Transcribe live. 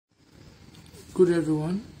Good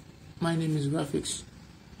everyone, my name is Graphics.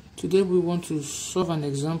 Today we want to solve an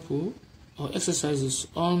example or exercises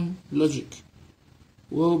on logic.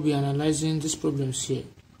 We'll be analyzing these problems here.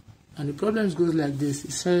 And the problems goes like this.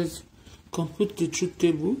 It says compute the truth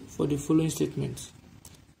table for the following statements.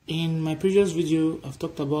 In my previous video, I've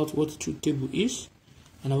talked about what the truth table is,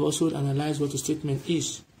 and I've also analyzed what the statement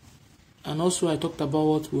is. And also I talked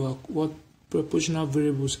about what propositional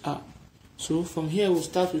variables are. So from here we'll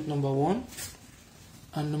start with number 1.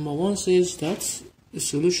 And number 1 says that the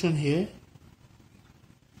solution here,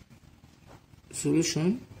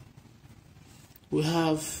 we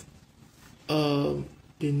have the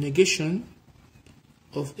negation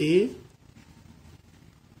of A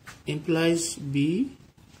implies B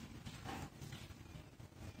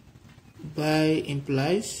by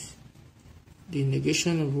implies the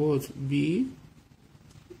negation of what? B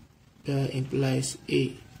implies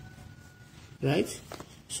A, right?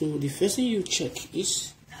 So the first thing you check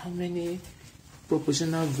is how many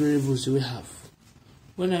propositional variables do we have.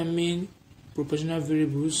 When I mean propositional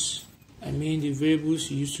variables, I mean the variables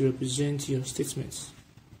you use to represent your statements,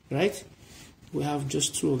 right? We have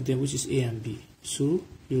just 2 of them, which is A and B. So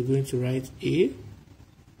you're going to write A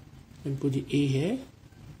and put the A here,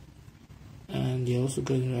 and you're also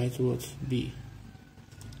going to write what? B.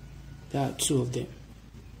 There are 2 of them,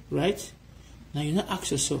 right? Now you now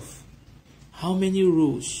ask yourself, how many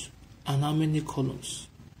rows and how many columns?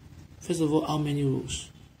 First of all, how many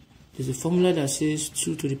rows? There's a formula that says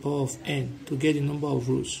 2 to the power of n to get the number of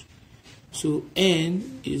rows. So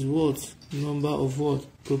n is what? Number of what?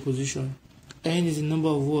 Proposition. N is the number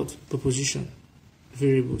of what? Proposition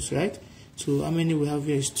variables, right? So how many we have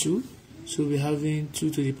here is 2. So we're having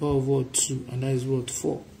 2 to the power of what? 2, and that is what?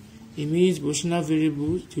 4. It means propositional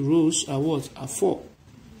variables, the rows are what? Are 4.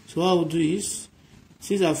 So what I'll do is,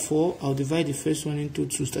 since I have 4, I'll divide the first one into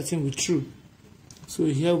 2, starting with true. So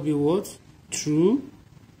here will be what? True.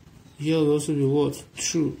 Here will also be what?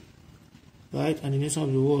 True. Right? And the next one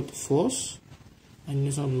will be what? False. And the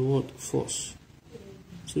next one will be what? False.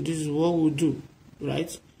 So this is what we'll do.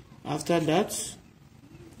 Right? After that,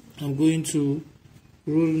 I'm going to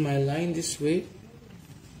roll my line this way.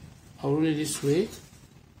 I'll roll it this way.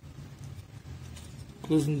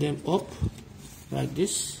 Closing them up like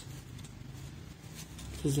this.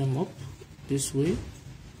 Close them up this way,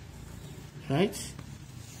 right?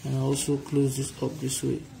 And I also close this up this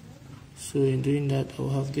way. So in doing that, I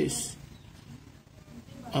will have this.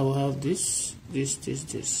 I will have this. And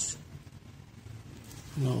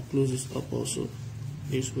I'll close this up also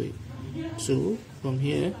this way. So from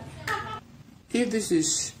here, if this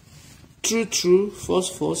is true,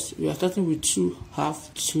 false, we are starting with 2,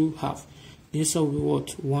 half, 2, half. The answer will be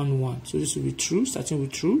what? 1, 1. So this will be true, starting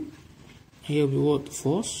with true. Here will be what?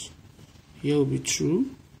 False. Here will be true.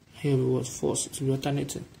 Here will be what? False. It will be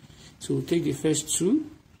alternating. So we'll take the first 2,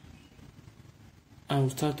 and we'll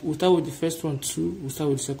start with the first one 2. We'll start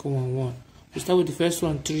with the second one 1. We'll start with the first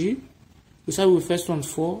one 3. We'll start with the first one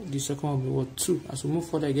 4. The second one will be what? 2. As we move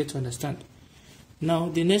further, I get to understand. Now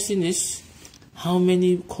the next thing is, how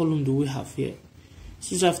many columns do we have here?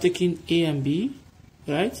 Since I've taken A and B,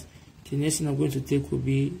 right? The next thing I'm going to take will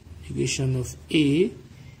be negation of A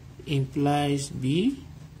implies B,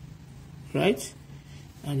 right?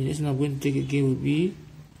 And the next one I'm going to take again will be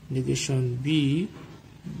negation B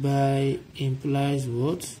by implies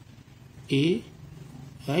what? A,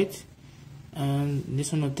 right? And the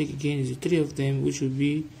next one I'll take again is the 3 of them, which will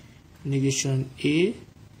be negation A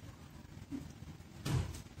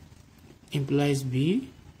implies B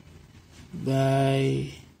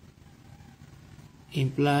by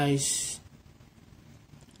implies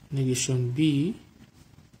negation B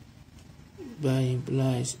by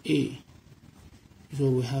implies A is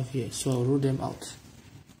what we have here. So I'll roll them out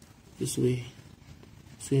this way.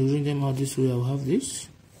 So in rolling them out this way, I'll have this.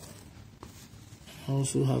 I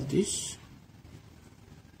also have this.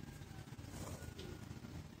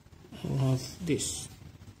 I'll have this.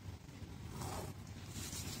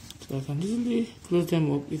 So I can easily close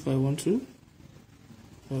them up if I want to.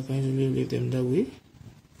 So I can easily leave them that way.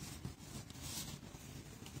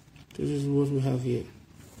 This is what we have here.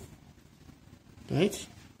 Right?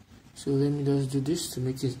 So let me just do this to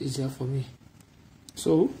make it easier for me.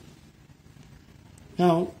 So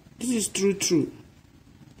now this is true.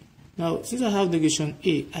 Now since I have negation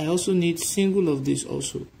A, I also need single of this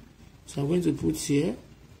also. So I'm going to put here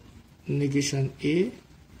negation A,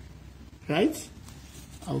 right?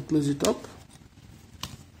 I'll close it up.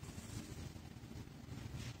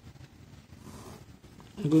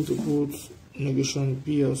 I'm going to put negation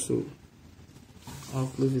B also. I'll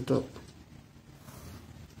close it up.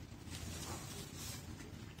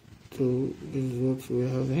 So this is what we're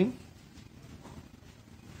having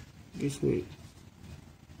this way.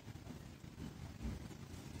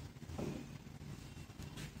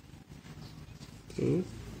 Okay.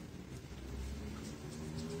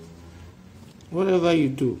 Whatever you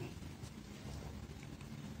do,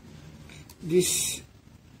 this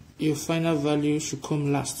your final value should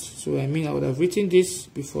come last. So I mean I would have written this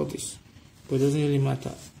before this, but it doesn't really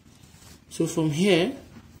matter. So from here,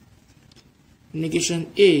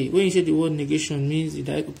 negation A, when you say the word negation, means the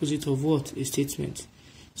direct opposite of what? A statement.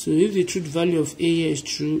 So if the truth value of A here is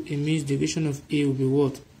true, it means the negation of A will be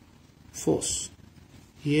what? False.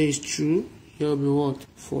 Here is true, here will be what?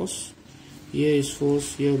 False. Here is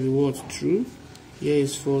false, here will be what? True. Here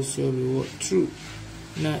is false, here will be what? True.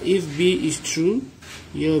 Now if B is true,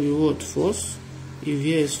 here will be what? False. If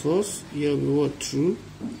here is false, here will be what? True.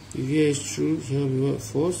 If here is true, here will be what?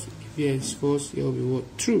 False. If here is false, here will be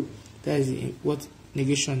what? True. That is what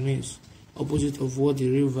negation means. Opposite of what the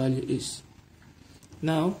real value is.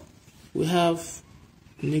 Now we have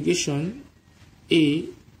negation A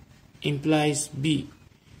implies B.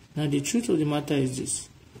 Now the truth of the matter is this.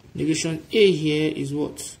 Negation A here is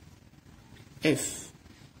what? F.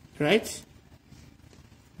 Right?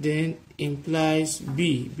 Then implies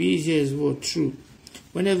B. B here is what? True.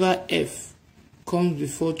 Whenever F comes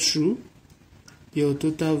before true, your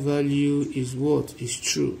total value is what? Is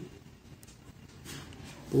true.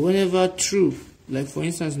 But whenever true, like for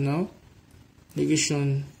instance now,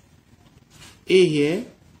 negation A here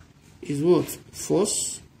is what?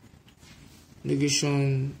 False.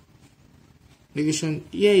 Negation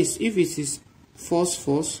here is, if it is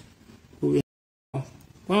false, we have,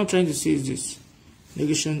 what I'm trying to say is this.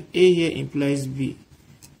 Negation A here implies B.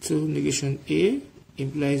 So negation A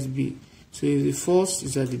implies B. So if the false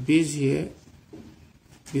is at the base here,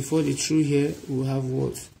 before the true here, we'll have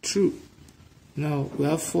what? True. Now we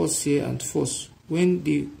have false here and false. When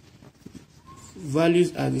the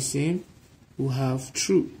values are the same, we'll have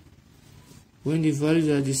true. When the values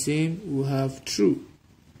are the same, we'll have true.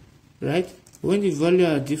 Right? When the values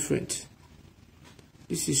are different,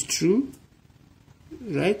 this is true,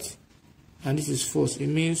 right? And this is false. It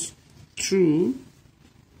means true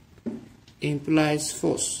implies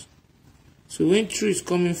false. So when true is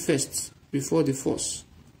coming first before the false,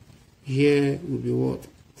 here will be what?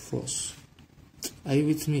 False. Are you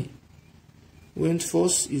with me? When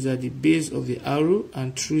false is at the base of the arrow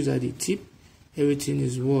and true is at the tip, everything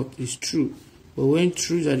is what? Is true. But when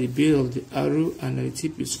true is at the base of the arrow and at the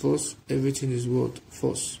tip is false, everything is what?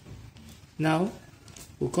 False. Now,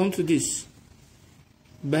 we'll come to this.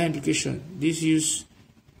 By implication,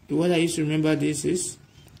 what I used to remember this is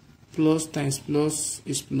plus times plus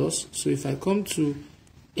is plus. So if I come to,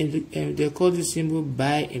 they call this symbol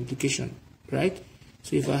by implication, right?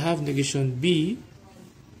 So if I have negation B,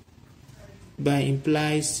 by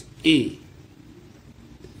implies A,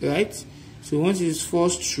 right? So once it is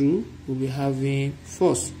false true, we'll be having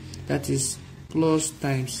false. That is plus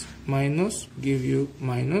times minus, give you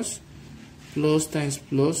minus. Plus times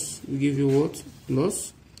plus will give you what?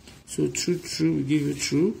 Plus. So true will give you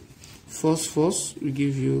true. False will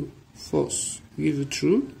give you false. Will give you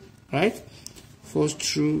true, right? False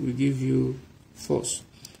true will give you false.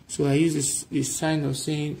 So I use this sign of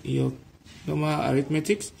saying in your normal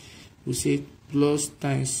arithmetics, we say plus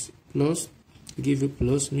times plus will give you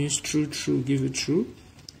plus, means true will give you true.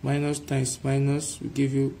 Minus times minus will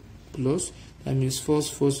give you plus. That means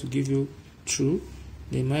false will give you true.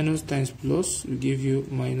 Then minus times plus will give you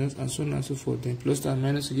minus, and so on and so forth. Then plus and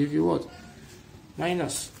minus will give you what?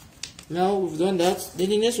 Minus. Now we've done that. Then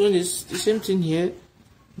the next one is the same thing here.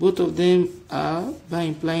 Both of them are by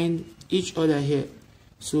implying each other here.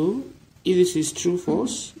 So if this is true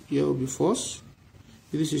false, here will be false.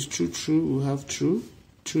 If this is true we'll have true.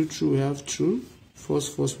 True we have true.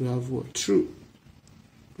 False we have what? True.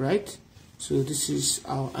 Right? So this is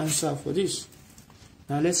our answer for this.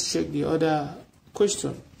 Now let's check the other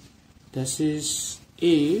question. That says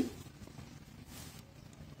A.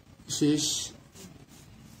 Says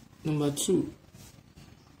number 2.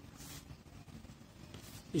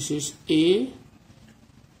 It says A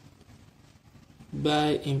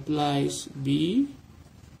by implies B,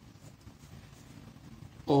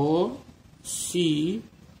 or C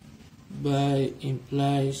by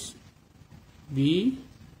implies B,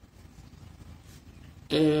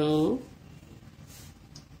 L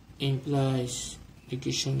implies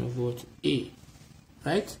negation of what? A.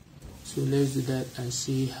 Right? So let's do that and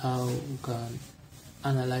see how we can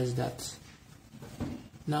analyze that.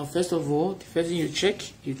 Now first of all, the first thing you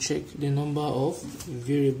check the number of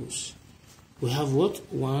variables. We have what?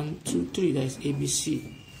 1, 2, 3, that is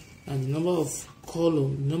ABC. And the number of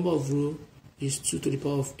column, number of row is 2 to the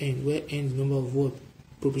power of n, where n is the number of what?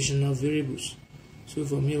 Propositional variables. So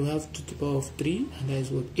from here we have 2 to the power of 3, and that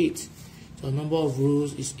is what? 8. So our number of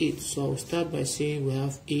rows is 8. So I'll start by saying we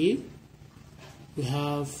have A, we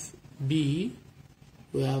have B,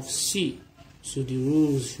 we have C. So the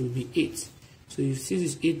rows should be 8. So you see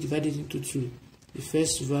this 8 divided into 2. The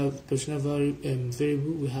first propositional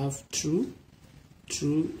variable we have true,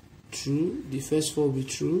 true, true. The first 4 will be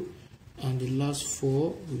true, and the last 4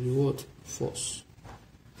 will be what? False.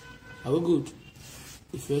 Are we good?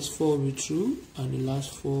 The first 4 will be true, and the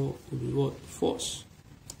last 4 will be what? False.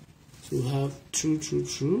 So we have true, true,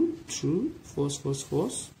 true, true, false, false,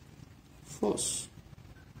 false, false.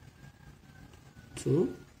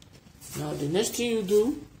 True. Now the next thing you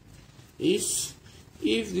do is,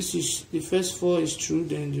 if this is the first 4 is true,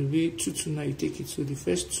 then there will be 2 2. Now you take it. So the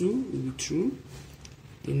first 2 will be true,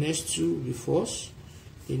 the next 2 will be false,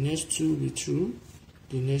 the next 2 will be true,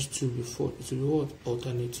 the next 2 will be false. It will be what?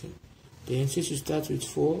 Alternating. Then since you start with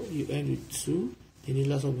 4, you end with 2, then the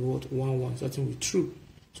last one will be what? 1 1, starting with true.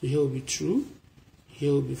 So here will be true,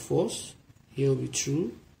 here will be false, here will be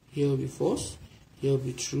true, here will be false, here will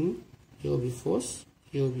be true, here will be false,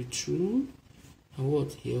 here will be true, and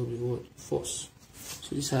what? Here will be what? False.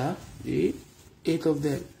 So these are the 8 of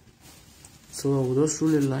them. So I will just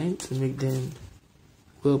rule a line to make them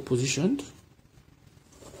well positioned.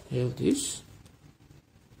 I have this,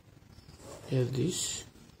 I have this,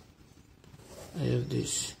 I have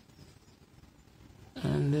this,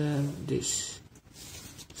 and then this.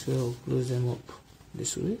 So I'll close them up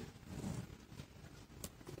this way.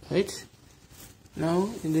 Right? Now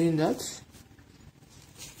in doing that,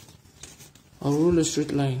 I'll rule a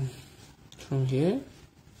straight line from here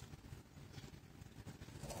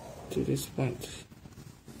to this point.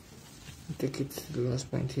 Take it to the last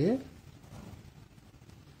point here.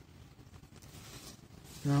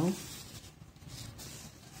 Now,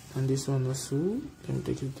 and this one also, then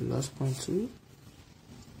take it to the last point too.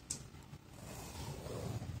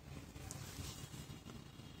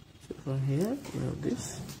 So from here we have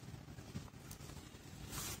this.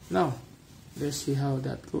 Now let's see how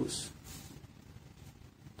that goes.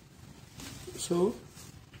 So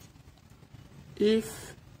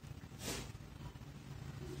if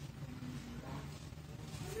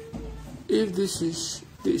this is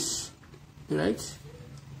this, right?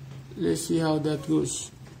 Let's see how that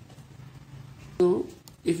goes. So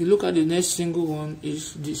if you look at the next single one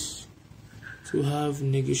is this. To have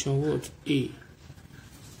negation what? A.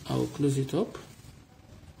 I'll close it up.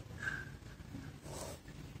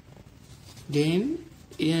 Then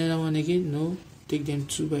another one again, no, take them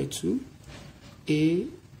 2 by 2. A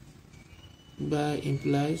by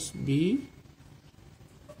implies B.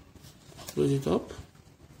 Close it up.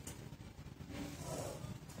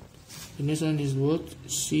 The next one is what?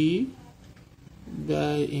 C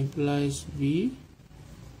by implies B.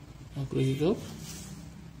 I'll close it up.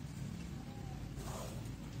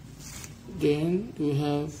 Then we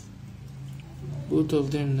have both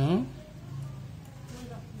of them now.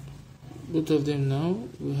 Both of them now.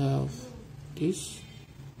 We have this.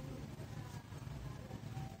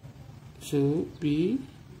 So B.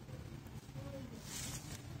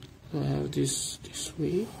 So I have this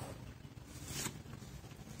way.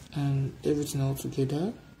 And everything all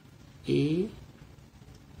together. A,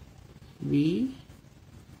 B,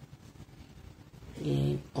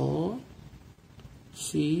 then O,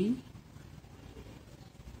 C,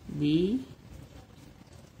 B,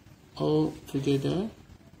 all together,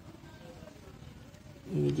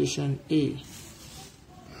 negation A,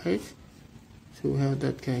 right? So we have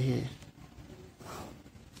that guy here.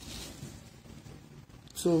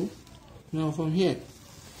 So now from here,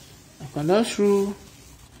 I can dash through.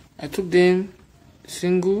 I took them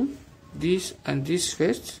single, this and this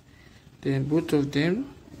first, then both of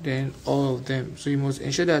them, then all of them. So you must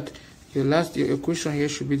ensure that your equation here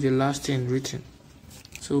should be the last thing written.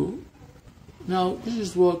 So now this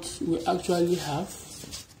is what we actually have,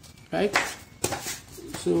 right?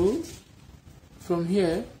 So from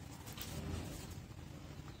here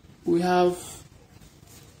we have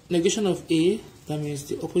negation of A, that means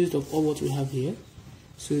the opposite of all what we have here.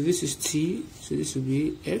 So this is T, so this will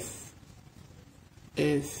be F,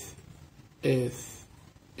 F, F,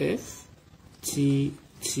 F, T,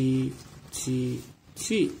 T, T,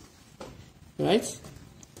 T, right?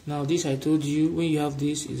 Now this I told you, when you have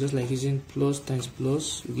this, it's just like using plus times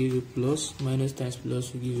plus will give you plus, minus times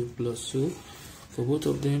plus will give you plus. So for both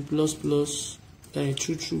of them, plus plus, then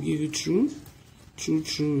true true give you true, true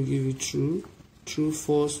true will give you true, true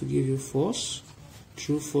false will give you false,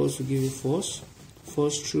 true false will give you false,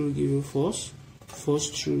 false true will give you false, false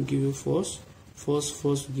true will give you false, false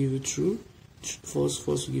will give you true, false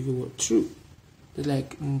will give you what? True. It's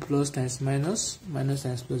like plus times minus, minus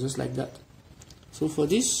times plus, just like that. So for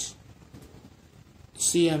this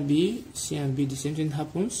C and B, the same thing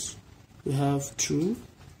happens. We have true,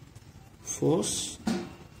 false,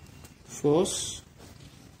 false,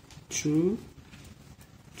 true,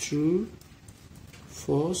 true,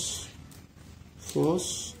 false,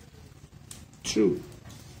 false, true.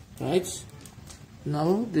 Right?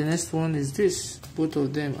 Now the next one is this, both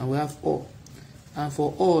of them, and we have or. And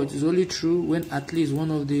for or, it is only true when at least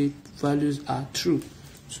one of the values are true.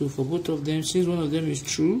 So for both of them, since one of them is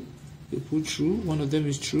true, we put true. One of them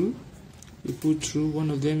is true, we put true.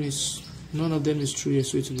 One of them is, none of them is true here,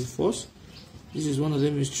 so it will be false. This is one of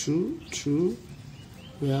them is true, true.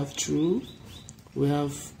 We have true, we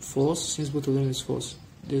have false, since both of them is false.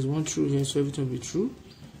 There's one true here, so everything will be true.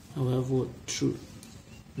 And we have what? True.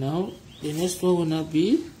 Now the next one will not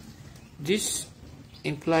be, this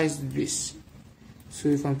implies this. So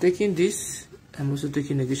if I'm taking this, I'm also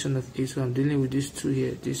taking negation of A, so I'm dealing with this two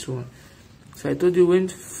here, this one. So I told you when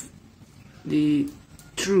the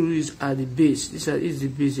true is at the base, this is the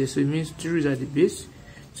base here, so it means true is at the base,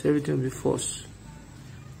 so everything will be false.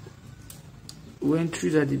 When true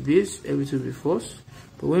is at the base, everything will be false.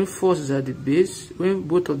 But when false is at the base, when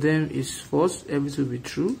both of them is false, everything will be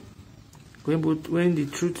true. When the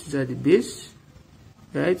truth is at the base,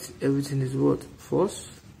 right, everything is what? False.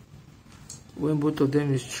 When both of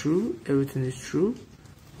them is true, everything is true.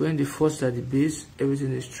 When the false is at the base,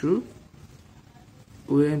 everything is true.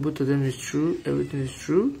 When both of them is true, everything is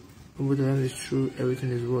true. When both of them is true, everything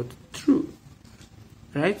is what? True.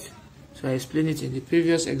 Right? So I explained it in the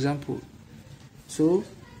previous example. So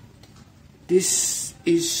this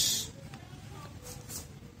is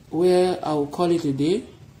where I will call it a day.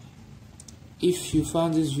 If you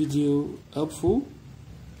found this video helpful,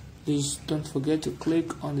 please don't forget to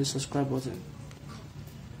click on the subscribe button,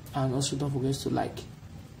 and also don't forget to like.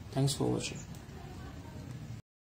 Thanks for watching.